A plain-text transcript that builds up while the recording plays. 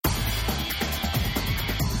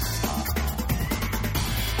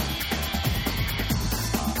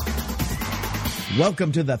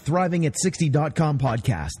Welcome to the ThrivingAt60.com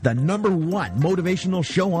podcast, the #1 motivational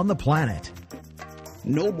show on the planet.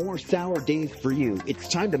 No more sour days for you. It's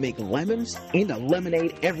time to make lemons into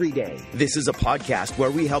lemonade every day. This is a podcast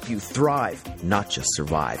where we help you thrive, not just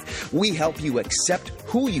survive. We help you accept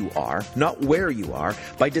who you are, not where you are,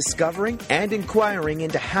 by discovering and inquiring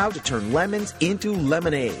into how to turn lemons into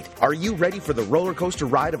lemonade. Are you ready for the roller coaster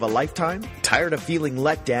ride of a lifetime? Tired of feeling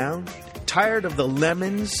let down? Tired of the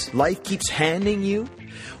lemons life keeps handing you?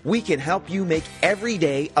 We can help you make every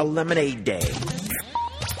day a lemonade day.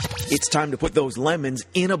 It's time to put those lemons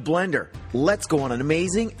in a blender. Let's go on an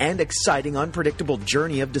amazing and exciting unpredictable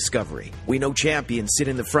journey of discovery. We know champions sit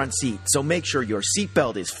in the front seat, so make sure your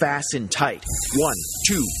seatbelt is fastened tight. 1,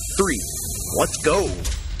 2, 3, let's go.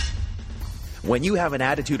 When you have an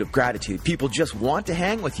attitude of gratitude, people just want to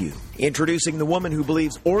hang with you. Introducing the woman who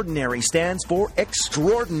believes ordinary stands for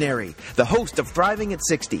extraordinary. The host of Thriving at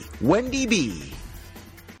 60, Wendy B.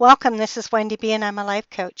 Welcome, this is Wendy B. and I'm a life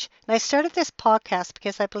coach. And I started this podcast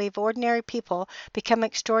because I believe ordinary people become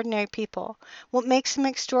extraordinary people. What makes them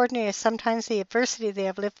extraordinary is sometimes the adversity they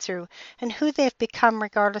have lived through and who they have become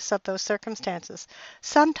regardless of those circumstances.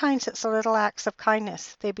 Sometimes it's the little acts of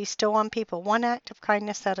kindness they bestow on people, one act of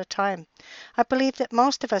kindness at a time. I believe that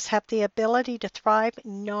most of us have the ability to thrive,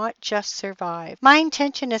 not just survive. My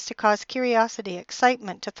intention is to cause curiosity,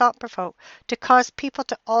 excitement, to thought provoke, to cause people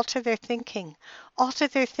to alter their thinking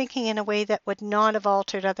in a way that would not have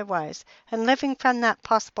altered otherwise, and living from that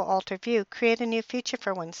possible altered view, create a new future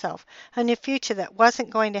for oneself, a new future that wasn't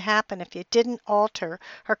going to happen if you didn't alter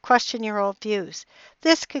or question your old views.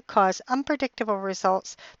 This could cause unpredictable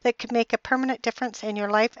results that could make a permanent difference in your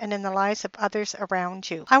life and in the lives of others around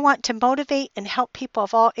you. I want to motivate and help people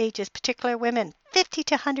of all ages, particularly women, 50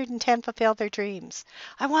 to 110 fulfill their dreams.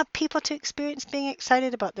 I want people to experience being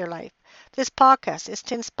excited about their life. This podcast is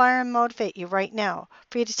to inspire and motivate you right now,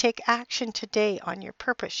 for you to take action today on your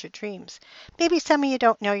purpose, your dreams. Maybe some of you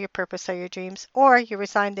don't know your purpose or your dreams, or you're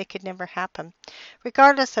resigned they could never happen.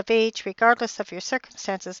 Regardless of age, regardless of your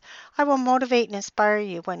circumstances, I will motivate and inspire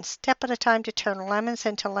you one step at a time to turn lemons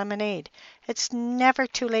into lemonade. It's never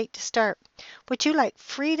too late to start. Would you like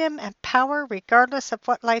freedom and power regardless of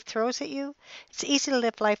what life throws at you? It's easy to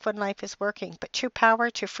live life when life is working, but true power,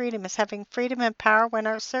 true freedom is having freedom and power when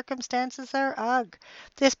our circumstances are ugh.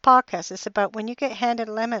 This podcast is about when you get handed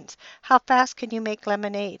lemons, how fast can you make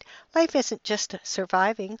lemonade? Life isn't just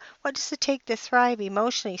surviving. What does it take to thrive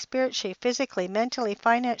emotionally, spiritually, physically, mentally,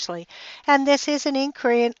 financially? And this is an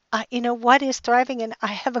inquiry, and what is thriving? And I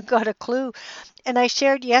haven't got a clue. And I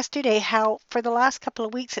shared yesterday how for the last couple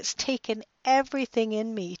of weeks it's taken everything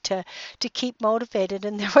in me to keep motivated.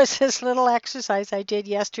 And there was this little exercise I did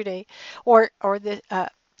yesterday,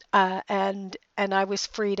 and I was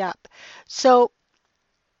freed up. So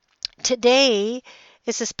today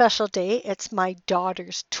is a special day. It's my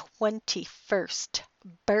daughter's 21st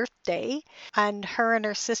birthday, and her and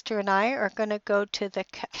her sister and I are going to go to the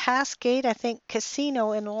Cascade,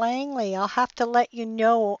 Casino in Langley. I'll have to let you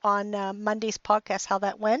know on Monday's podcast how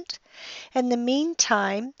that went. In the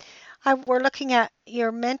meantime, we're looking at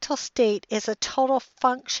your mental state is a total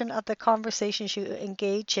function of the conversations you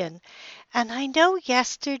engage in. And I know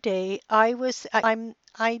yesterday I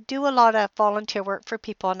do a lot of volunteer work for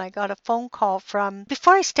people, and I got a phone call from,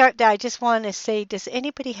 before I start that, I just want to say, does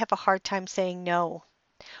anybody have a hard time saying no?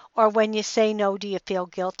 Or when you say no, do you feel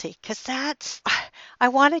guilty? Because I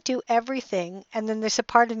want to do everything, and then there's a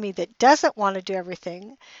part of me that doesn't want to do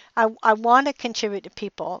everything. I want to contribute to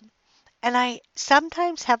people, and I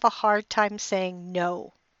sometimes have a hard time saying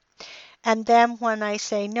no. And then when I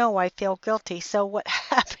say no, I feel guilty. So what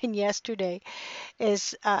happened yesterday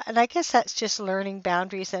is, and I guess that's just learning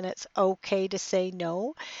boundaries, and it's okay to say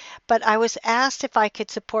no. But I was asked if I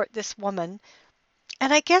could support this woman,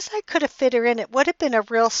 and I guess I could have fit her in. It would have been a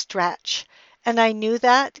real stretch, and I knew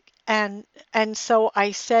that. And so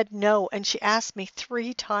I said no, and she asked me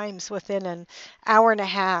 3 times within an hour and a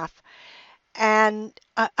half. And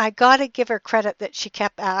I got to give her credit that she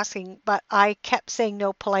kept asking, but I kept saying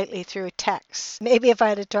no politely through a text. Maybe if I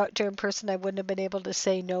had talked to her in person, I wouldn't have been able to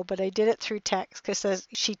say no, but I did it through text because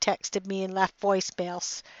she texted me and left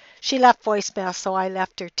voicemails. She left voicemails, so I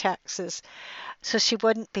left her texts so she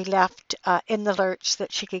wouldn't be left in the lurch,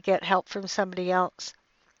 that she could get help from somebody else.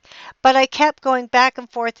 But I kept going back and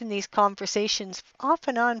forth in these conversations off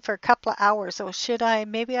and on for a couple of hours. Oh, should I?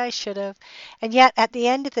 Maybe I should have. And yet at the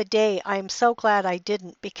end of the day, I'm so glad I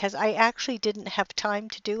didn't, because I actually didn't have time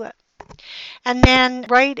to do it. And then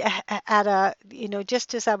right at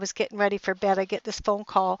just as I was getting ready for bed, I get this phone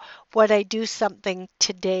call, would I do something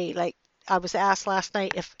today? Like I was asked last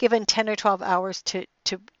night if given 10 or 12 hours to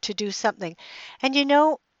do something. And you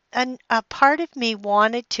know, and a part of me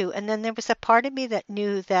wanted to, and then there was a part of me that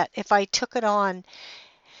knew that if I took it on,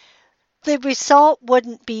 the result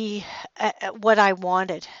wouldn't be what I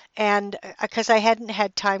wanted. And because I hadn't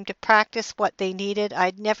had time to practice what they needed,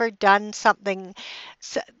 I'd never done something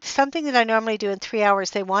that I normally do in 3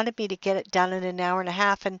 hours. They wanted me to get it done in an hour and a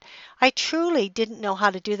half. And I truly didn't know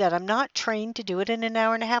how to do that. I'm not trained to do it in an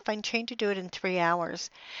hour and a half. I'm trained to do it in 3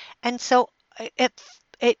 hours. And so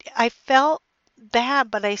I felt bad,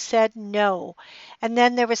 but I said no. And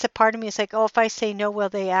then there was a part of me that's like, oh, if I say no, will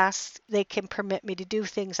they can permit me to do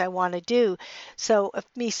things I want to do. So if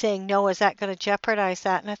me saying no, is that going to jeopardize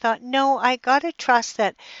that? And I thought, no, I got to trust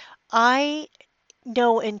that I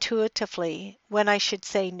know intuitively when I should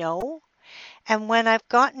say no. And when I've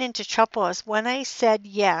gotten into trouble is when I said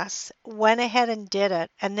yes, went ahead and did it,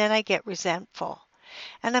 and then I get resentful.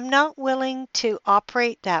 And I'm not willing to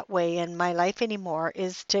operate that way in my life anymore,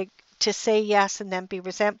 is to say yes and then be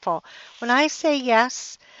resentful. When I say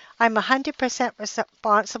yes, I'm 100%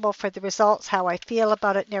 responsible for the results, how I feel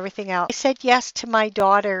about it and everything else. I said yes to my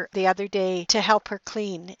daughter the other day to help her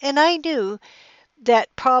clean. And I knew that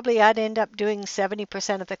probably I'd end up doing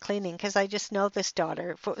 70% of the cleaning because I just know this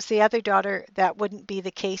daughter. If it was the other daughter, that wouldn't be the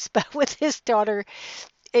case. But with this daughter,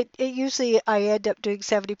 it usually I end up doing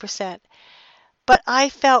 70%. But I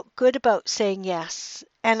felt good about saying yes.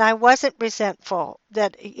 And I wasn't resentful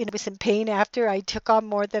that I was in pain after I took on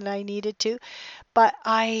more than I needed to. But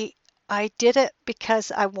I did it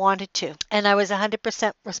because I wanted to. And I was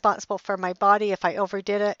 100% responsible for my body. If I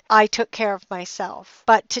overdid it, I took care of myself.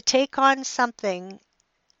 But to take on something,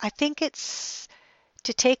 I think it's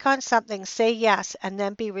to take on something, say yes, and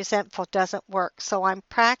then be resentful doesn't work. So I'm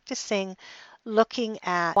practicing looking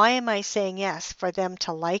at, why am I saying yes? For them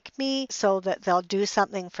to like me so that they'll do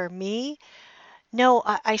something for me? No,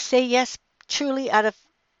 I say yes truly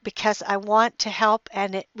because I want to help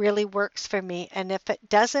and it really works for me. And if it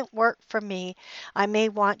doesn't work for me, I may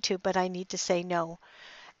want to, but I need to say no.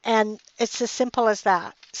 And it's as simple as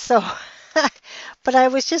that. So, but I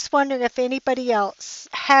was just wondering if anybody else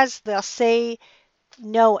they'll say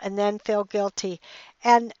no and then feel guilty.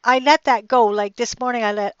 And I let that go. Like this morning,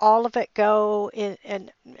 I let all of it go,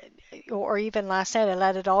 or even last night, I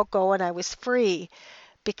let it all go and I was free.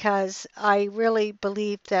 Because I really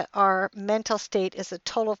believe that our mental state is a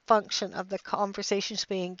total function of the conversations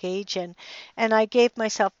we engage in. And I gave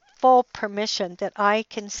myself full permission that I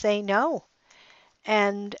can say no.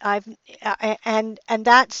 And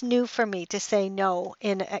that's new for me to say no.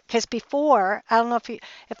 Because before, I don't know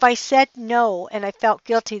if I said no and I felt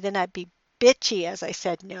guilty, then I'd be bitchy as I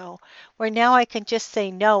said no, where now I can just say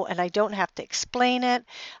no and I don't have to explain it.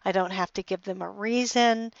 I don't have to give them a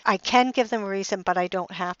reason. I can give them a reason, but I don't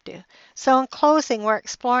have to. So in closing, we're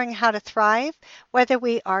exploring how to thrive, whether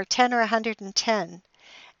we are 10 or 110.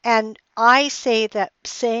 And I say that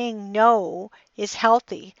saying no is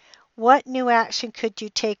healthy. What new action could you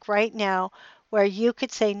take right now where you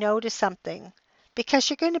could say no to something? Because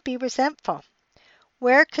you're going to be resentful.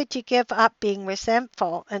 Where could you give up being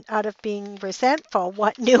resentful? And out of being resentful,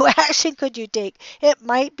 what new action could you take? It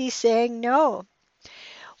might be saying no.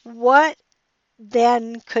 What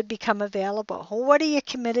then could become available? What are you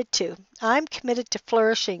committed to? I'm committed to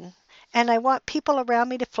flourishing, and I want people around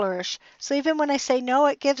me to flourish. So even when I say no,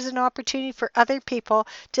 it gives an opportunity for other people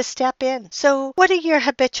to step in. So what are your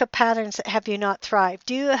habitual patterns that have you not thrived?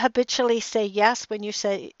 Do you habitually say yes when you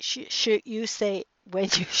say when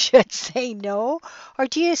you should say no? Or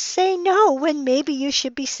do you say no when maybe you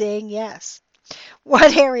should be saying yes?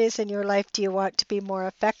 What areas in your life do you want to be more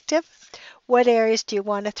effective? What areas do you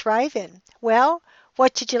want to thrive in? Well,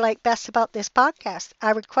 what did you like best about this podcast?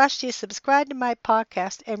 I request you subscribe to my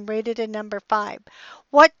podcast and rate it a number 5.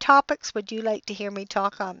 What topics would you like to hear me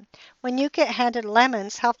talk on? When you get handed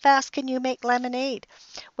lemons, how fast can you make lemonade?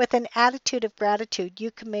 With an attitude of gratitude,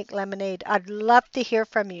 you can make lemonade. I'd love to hear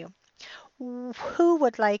from you. Who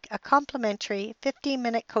would like a complimentary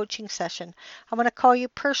 15-minute coaching session? I want to call you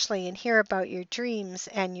personally and hear about your dreams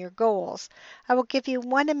and your goals. I will give you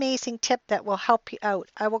one amazing tip that will help you out.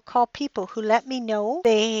 I will call people who let me know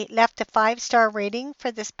they left a 5-star rating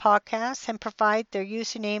for this podcast and provide their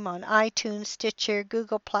username on iTunes, Stitcher,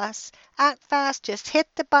 Google+. Act fast. Just hit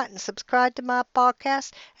the button, subscribe to my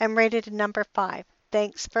podcast, and rate it a number 5.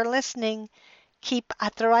 Thanks for listening. Keep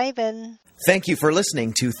thriving. Thank you for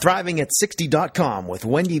listening to ThrivingAt60.com with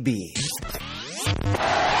Wendy B.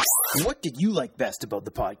 What did you like best about the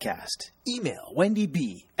podcast? Email Wendy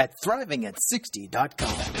B at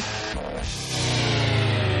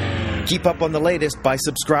ThrivingAt60.com. Keep up on the latest by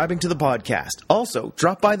subscribing to the podcast. Also,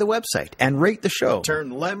 drop by the website and rate the show. Turn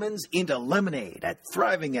lemons into lemonade at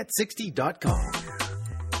thrivingat60.com.